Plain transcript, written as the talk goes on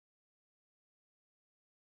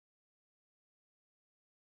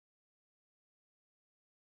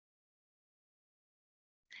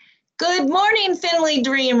Good morning, Finley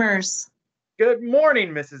Dreamers. Good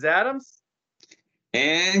morning, Mrs. Adams.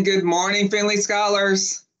 And good morning, Finley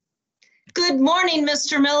Scholars. Good morning,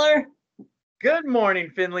 Mr. Miller. Good morning,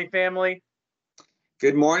 Finley family.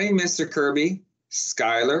 Good morning, Mr. Kirby,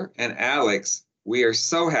 Skylar, and Alex. We are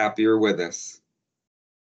so happy you're with us.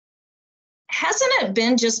 Hasn't it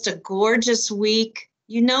been just a gorgeous week?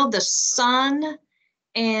 You know, the sun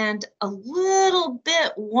and a little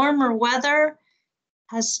bit warmer weather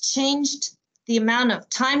has changed the amount of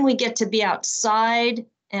time we get to be outside,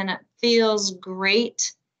 and it feels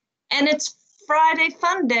great. And it's Friday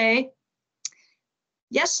Fun Day.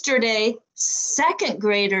 Yesterday, second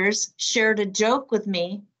graders shared a joke with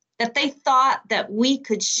me that they thought that we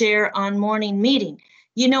could share on morning meeting.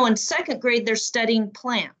 You know, in second grade, they're studying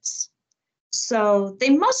plants. So they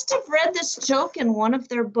must have read this joke in one of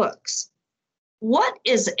their books. What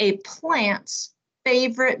is a plant's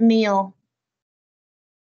favorite meal?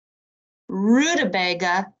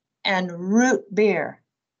 Rutabaga and root beer.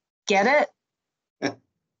 Get it?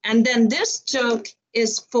 And then this joke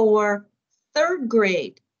is for third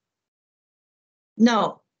grade.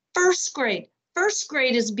 No, first grade. First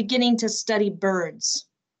grade is beginning to study birds.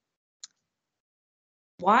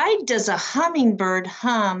 Why does a hummingbird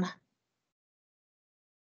hum?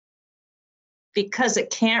 Because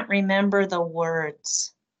it can't remember the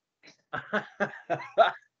words.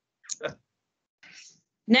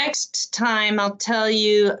 Next time, I'll tell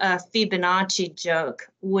you a Fibonacci joke,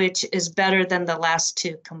 which is better than the last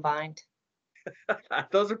two combined.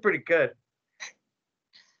 Those are pretty good.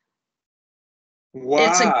 Wow.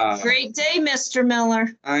 It's a great day, Mr.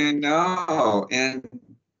 Miller. I know. And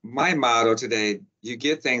my motto today, you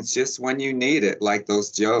get things just when you need it, like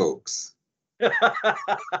those jokes.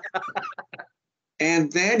 And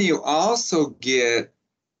then you also get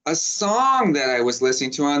a song that I was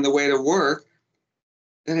listening to on the way to work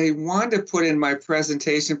that I wanted to put in my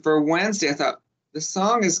presentation for Wednesday. I thought, the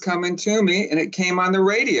song is coming to me, and it came on the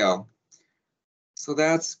radio. So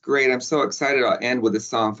that's great. I'm so excited. I'll end with a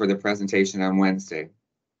song for the presentation on Wednesday.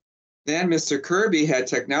 Then Mr. Kirby had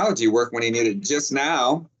technology work when he needed just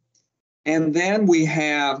now. And then we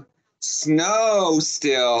have snow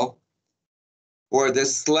still for the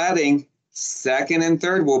sledding. Second and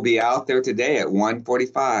third will be out there today at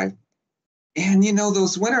 1:45. And you know,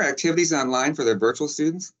 those winter activities online for their virtual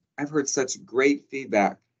students, I've heard such great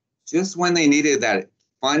feedback. Just when they needed that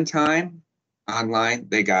fun time online,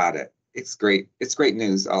 they got it. It's great. It's great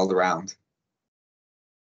news all around.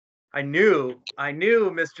 I knew,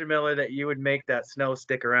 Mr. Miller, that you would make that snow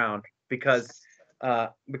stick around because I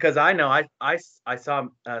know I saw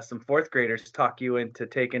some fourth graders talk you into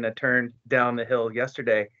taking a turn down the hill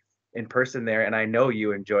yesterday in person there, and I know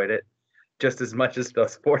you enjoyed it just as much as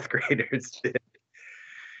those fourth graders did.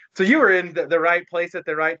 So you were in the right place at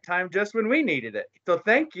the right time just when we needed it. So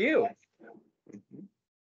thank you.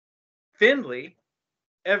 Finley,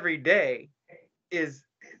 every day, is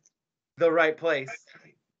the right place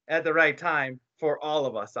at the right time for all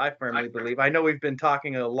of us, I firmly believe. I know we've been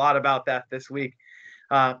talking a lot about that this week,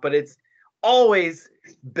 but it's always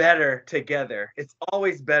better together. It's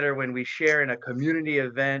always better when we share in a community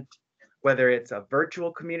event, whether it's a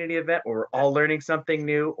virtual community event where we're all learning something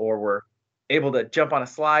new, or we're able to jump on a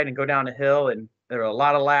slide and go down a hill. And there were a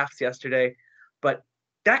lot of laughs yesterday. But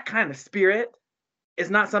that kind of spirit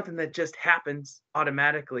is not something that just happens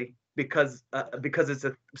automatically because it's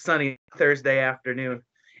a sunny Thursday afternoon.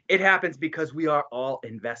 It happens because we are all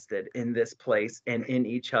invested in this place and in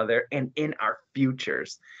each other and in our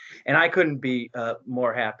futures. And I couldn't be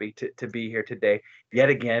more happy to be here today. Yet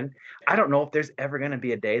again, I don't know if there's ever going to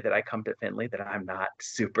be a day that I come to Finley that I'm not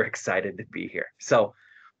super excited to be here. So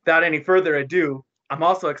without any further ado, I'm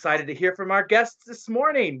also excited to hear from our guests this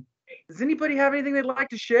morning. Does anybody have anything they'd like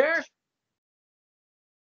to share?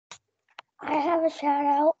 I have a shout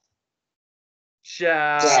out.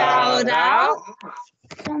 Shout out.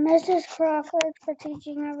 So Mrs. Crawford for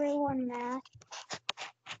teaching everyone math.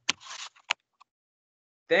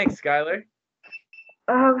 Thanks, Skylar.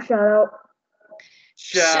 I have a shout out.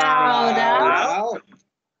 Shout out.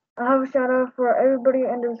 I have a shout out for everybody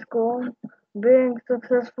in the school being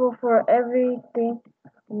successful for everything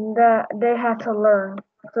that they had to learn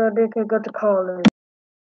so they could go to college.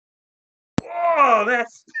 Whoa,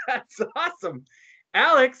 that's awesome.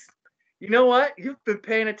 Alex, you know what? You've been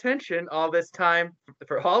paying attention all this time,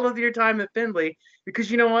 for all of your time at Findlay,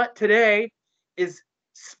 because you know what? Today is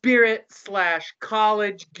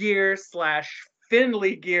Spirit/College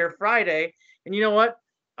Gear/Findlay Gear Friday. And you know what?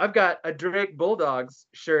 I've got a Drake Bulldogs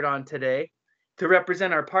shirt on today to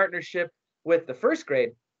represent our partnership with the first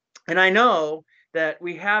grade. And I know that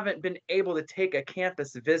we haven't been able to take a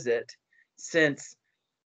campus visit since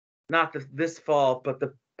not this fall, but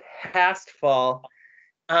the past fall.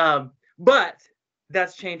 But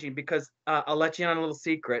that's changing because I'll let you in on a little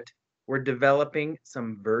secret. We're developing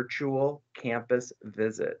some virtual campus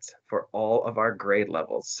visits for all of our grade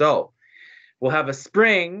levels. So we'll have a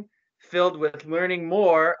spring filled with learning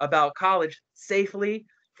more about college safely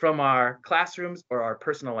from our classrooms or our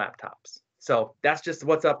personal laptops. So that's just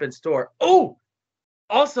what's up in store. Oh,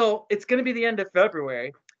 also, it's going to be the end of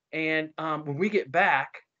February. And when we get back,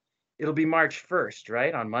 it'll be March 1st,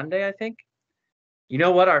 right? On Monday, I think. You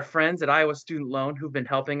know what? Our friends at Iowa Student Loan who've been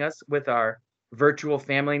helping us with our virtual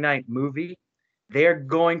family night movie, they're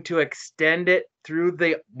going to extend it through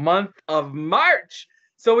the month of March.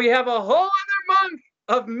 So we have a whole other month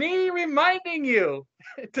of me reminding you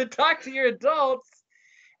to talk to your adults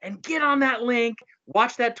and get on that link,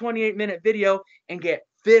 watch that 28-minute video, and get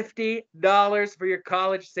 $50 for your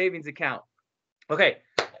college savings account. Okay,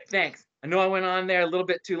 thanks. I know I went on there a little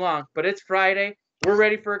bit too long, but it's Friday. We're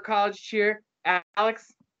ready for a college cheer.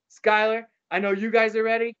 Alex, Skylar, I know you guys are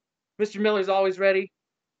ready. Mr. Miller's always ready.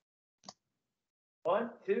 1,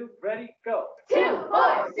 2, ready, go. 2,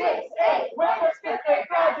 4, 6, 8. When does fifth grade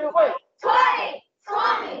graduate? 20,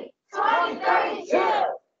 20, 20, 32.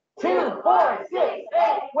 2, 4, 6, 8.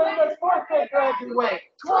 When does fourth grade graduate?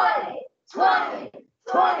 20, 20,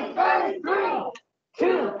 20, 33.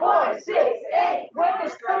 2, 4, 6, 8. When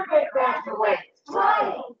does third grade graduate?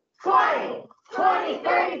 20, 20, 20,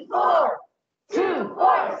 34. 2,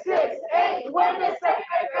 4, 6, 8. When does second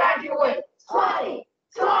grade graduate? 20,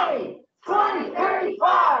 20, 20,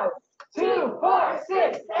 35. 2, 4,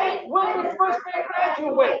 6, 8. When does first grade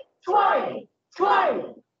graduate? 20,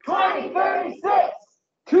 20, 20, 36.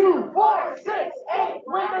 2, 4, 6, 8.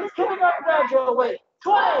 When does kindergarten graduate?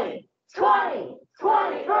 20, 20,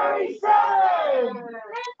 20, 37.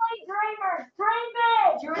 Family dreamers, dream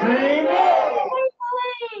big. Dream big. We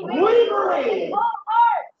believe. We believe. Whole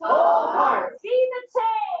heart. Whole heart. Be the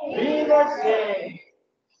change. Be the change.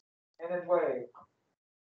 And then wave.